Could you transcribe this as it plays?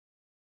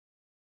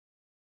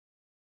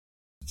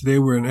Today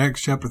we're in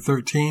Acts chapter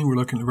 13. We're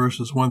looking at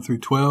verses 1 through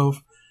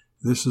 12.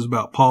 This is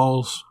about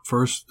Paul's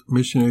first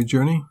missionary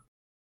journey.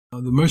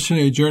 The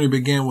missionary journey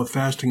began with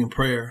fasting and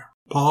prayer.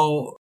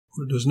 Paul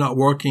was not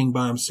working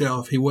by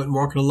himself. He wasn't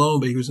working alone,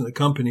 but he was in the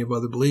company of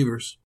other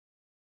believers.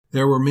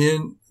 There were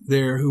men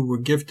there who were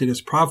gifted as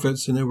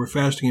prophets, and they were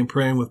fasting and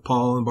praying with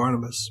Paul and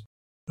Barnabas.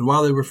 And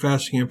while they were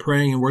fasting and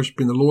praying and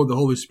worshiping the Lord, the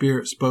Holy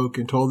Spirit spoke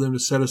and told them to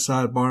set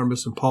aside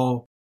Barnabas and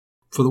Paul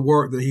for the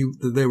work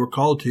that they were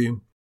called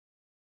to.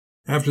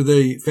 After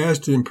they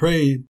fasted and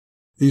prayed,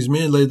 these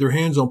men laid their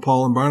hands on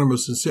Paul and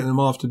Barnabas and sent them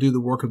off to do the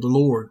work of the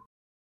Lord.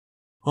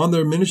 On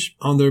their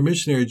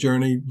missionary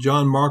journey,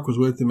 John Mark was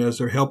with them as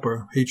their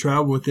helper. He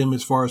traveled with them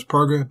as far as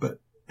Perga, but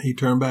he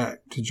turned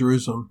back to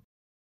Jerusalem.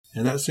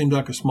 And that seemed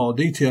like a small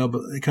detail,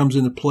 but it comes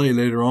into play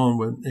later on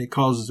when it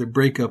causes a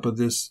breakup of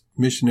this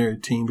missionary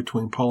team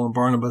between Paul and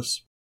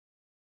Barnabas.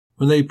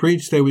 When they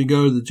preached, they would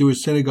go to the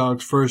Jewish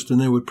synagogues first and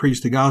they would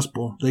preach the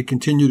gospel. They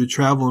continued to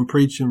travel and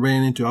preach and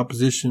ran into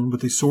opposition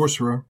with a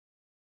sorcerer.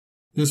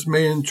 This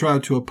man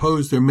tried to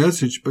oppose their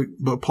message,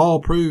 but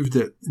Paul proved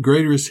that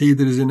greater is he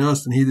that is in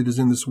us than he that is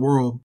in this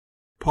world.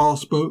 Paul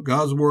spoke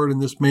God's word,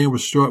 and this man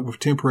was struck with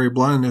temporary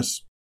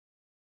blindness.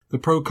 The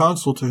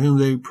proconsul to whom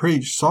they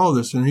preached saw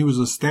this, and he was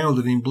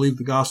astounded and believed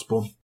the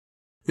gospel.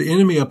 The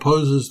enemy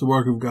opposes the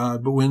work of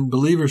God, but when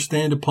believers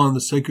stand upon the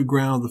sacred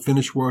ground of the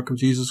finished work of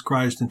Jesus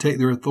Christ and take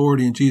their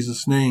authority in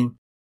Jesus' name,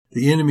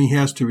 the enemy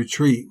has to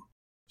retreat.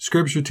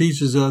 Scripture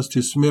teaches us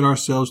to submit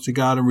ourselves to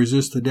God and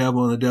resist the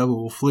devil, and the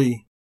devil will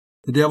flee.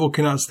 The devil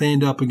cannot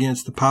stand up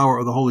against the power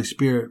of the Holy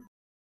Spirit.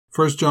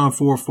 1 John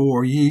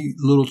 4:4, Ye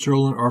little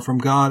children are from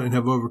God and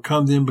have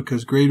overcome them,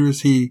 because greater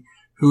is he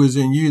who is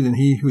in you than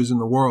he who is in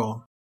the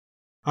world.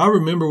 I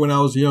remember when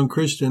I was a young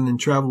Christian and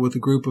traveled with a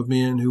group of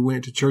men who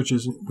went to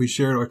churches and we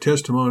shared our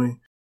testimony.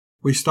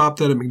 We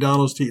stopped at a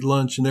McDonald's to eat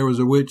lunch, and there was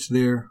a witch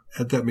there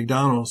at that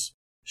McDonald's.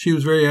 She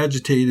was very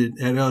agitated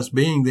at us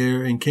being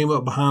there and came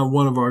up behind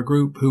one of our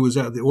group who was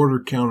at the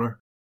order counter.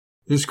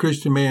 This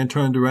Christian man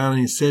turned around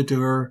and he said to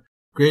her,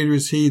 Greater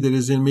is he that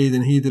is in me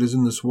than he that is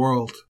in this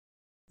world.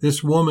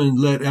 This woman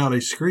let out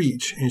a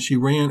screech and she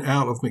ran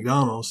out of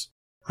McDonald's.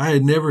 I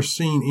had never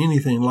seen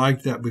anything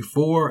like that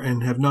before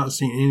and have not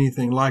seen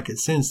anything like it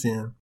since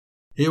then.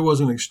 It was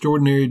an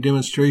extraordinary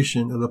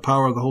demonstration of the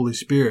power of the Holy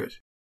Spirit.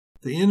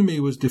 The enemy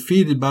was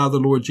defeated by the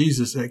Lord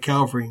Jesus at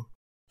Calvary.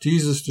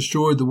 Jesus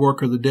destroyed the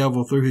work of the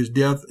devil through his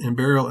death and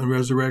burial and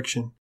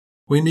resurrection.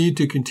 We need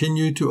to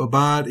continue to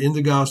abide in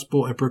the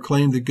gospel and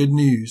proclaim the good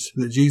news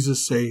that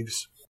Jesus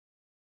saves.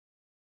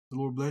 The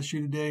Lord bless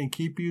you today and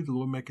keep you. The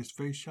Lord make his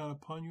face shine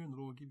upon you, and the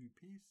Lord give you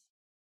peace.